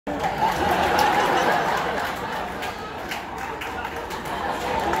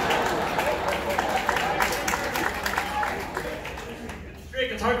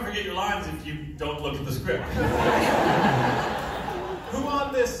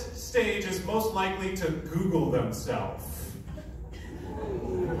stage is most likely to Google themselves?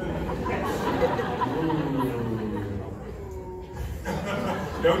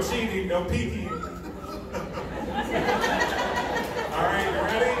 No cheating, no peeking. All right, you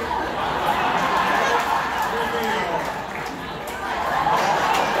ready?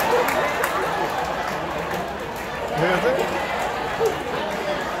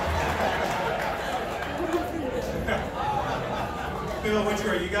 Bill, which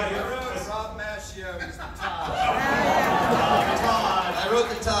one? You got it? Rob Maschio, he's the Todd. Todd. I wrote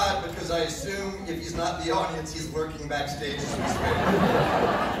the Todd because I assume if he's not in the audience, he's lurking backstage as we speak.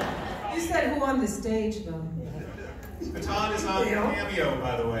 You said who on the stage, though? The Todd is on Cameo,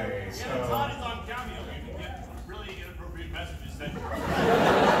 by the way. So. Yeah, Todd is on Cameo. You can get really inappropriate messages sent.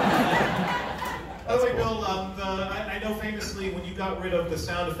 By the way, Bill, I know famously when you got rid of the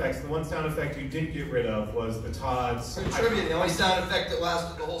sound effects, the one sound effect you did get rid of was the Todd's. For trivia, the only sound effect that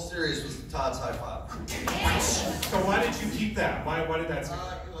lasted the whole series was the Todd's high five. So why did you keep that? Why did that?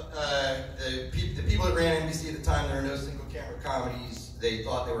 The people that ran NBC at the time, there were no single camera comedies. They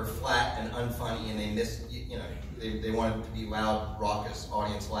thought they were flat and unfunny, and they missed. They wanted to be loud, raucous,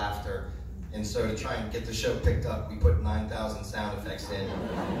 audience laughter. And so to try and get the show picked up, we put 9,000 sound effects in.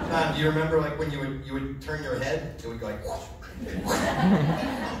 Tom, do you remember like when you would turn your head? It would go like whoosh.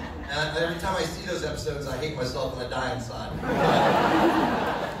 And every time I see those episodes, I hate myself and I die inside.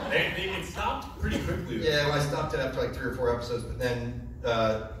 It stopped pretty quickly though. Yeah, well, I stopped it after like 3 or 4 episodes, but then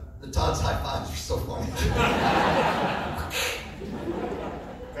the Todd's high fives were so funny.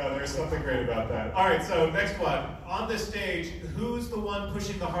 No, there's something great about that. All right, so next one. On this stage, who's the one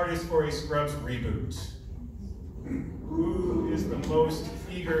pushing the hardest for a Scrubs reboot? Who is the most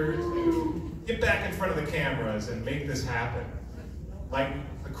eager to get back in front of the cameras and make this happen? Like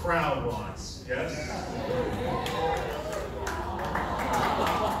the crowd wants, yes?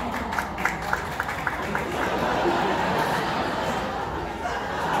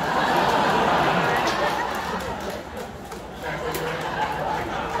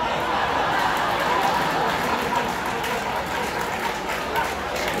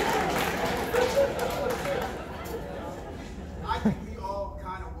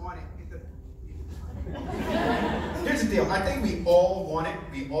 Here's the deal. I think we all want it.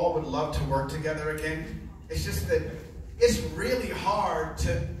 We all would love to work together again. It's just that it's really hard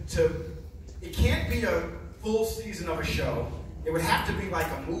to it can't be a full season of a show. It would have to be like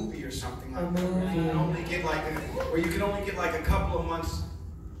a movie or something like that. Where you can only get like a couple of months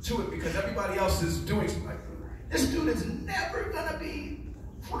to it because everybody else is doing something like that. This dude is never gonna be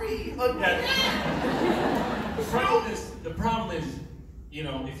free again. The problem is, you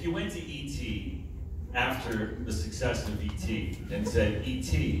know, if you went to E.T. after the success of E.T. and said,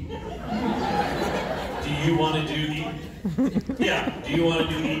 E.T., do you want to do do you want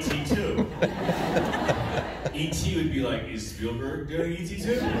to do E.T. too? E.T. would be like, is Spielberg doing E.T.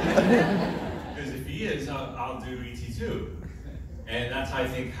 too? Because if he is, I'll do E.T. too. And that's, I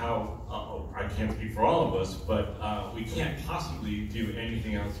think, how, I can't speak for all of us, but we can't possibly do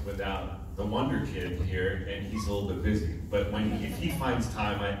anything else without the Wonder Kid here, and he's a little bit busy. But if he finds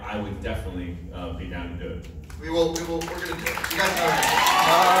time, I would definitely be down to do it. We're gonna do it. You guys know it.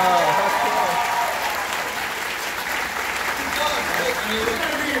 We're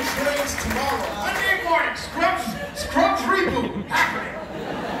gonna be in trains tomorrow. Monday morning, Scrubs reboot happening.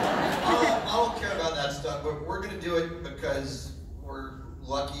 I don't care about that stuff, but we're gonna do it because we're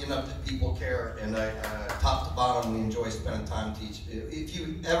lucky enough that people care, and top to bottom, we enjoy spending time teaching. If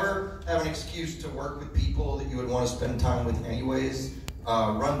you ever have an excuse to work with people that you would want to spend time with anyways,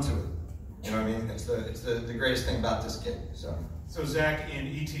 run to it. You know what I mean? It's the greatest thing about this gig. So Zach in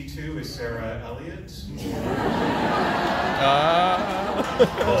ET2 is Sarah Elliott.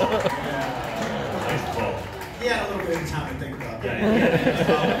 Nice ball. He had a little bit of time to think about that. Yeah, it's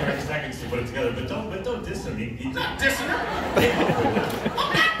all 30 seconds to put it together, but don't diss him. I'm not dissing her.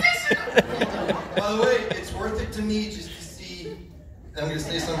 I'm not dissing her. By the way, it's worth it to me just to see. I'm going to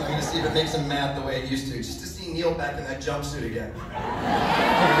say something. I'm going to see if it makes him mad the way it used to. Just to see Neil back in that jumpsuit again.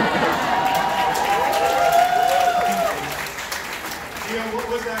 Neil, what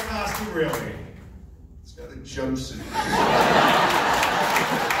was that costume really? It's got a jumpsuit.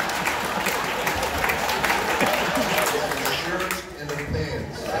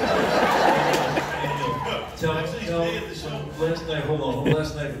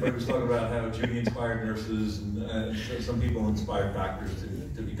 Last night everybody was talking about how Judy inspired nurses and some people inspired doctors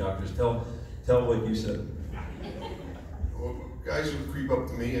to be doctors. Tell what you said. Well, guys would creep up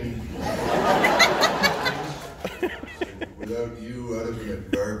to me and without you, I'd have been a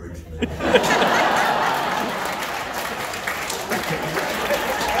garbage man.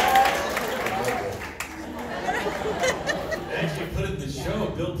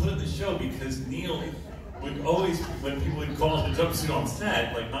 would always, when people would call it the jumpsuit on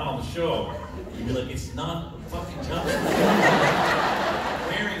set, like not on the show, you'd be like, it's not a fucking jumpsuit.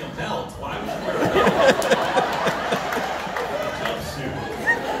 Wearing a belt. Why would you wear a belt? Jumpsuit.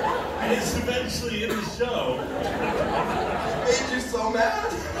 And it's eventually in the show. Made you so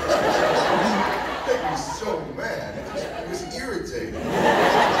mad? Made me so mad. It was irritating. Then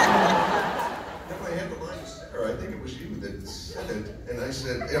I had the line to Sarah, I think it was you that said it, and I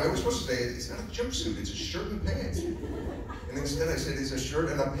said, I was supposed to say, it's not a jumpsuit, it's a shirt and pants. And instead I said, it's a shirt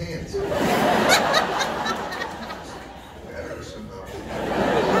and a pants. Better somehow.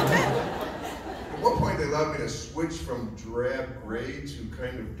 At one point they allowed me to switch from drab gray to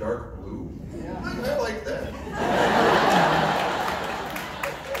kind of dark blue. I like that.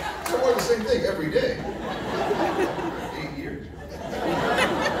 I wore the same thing every day. 8 years.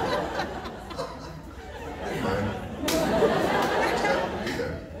 Didn't mind. Be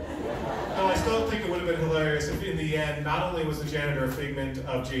there. No, I still think it would have been hilarious if in the end, not only was the janitor a figment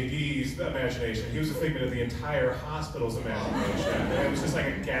of JD's imagination, he was a figment of the entire hospital's imagination. And it was just like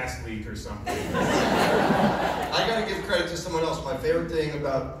a gas leak or something. I gotta give credit to someone else. My favorite thing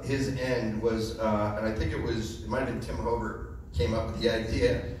about his end was, and I think it might have been Tim Hobart came up with the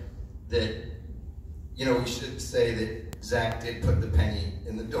idea that, you know, we should say that Zach did put the penny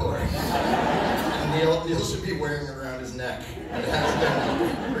in the door. And Neil should be wearing it around his neck. And it has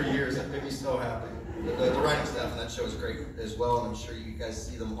been for years. That made me so happy. The writing staff on that show is great as well, and I'm sure you guys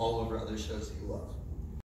see them all over other shows that you love.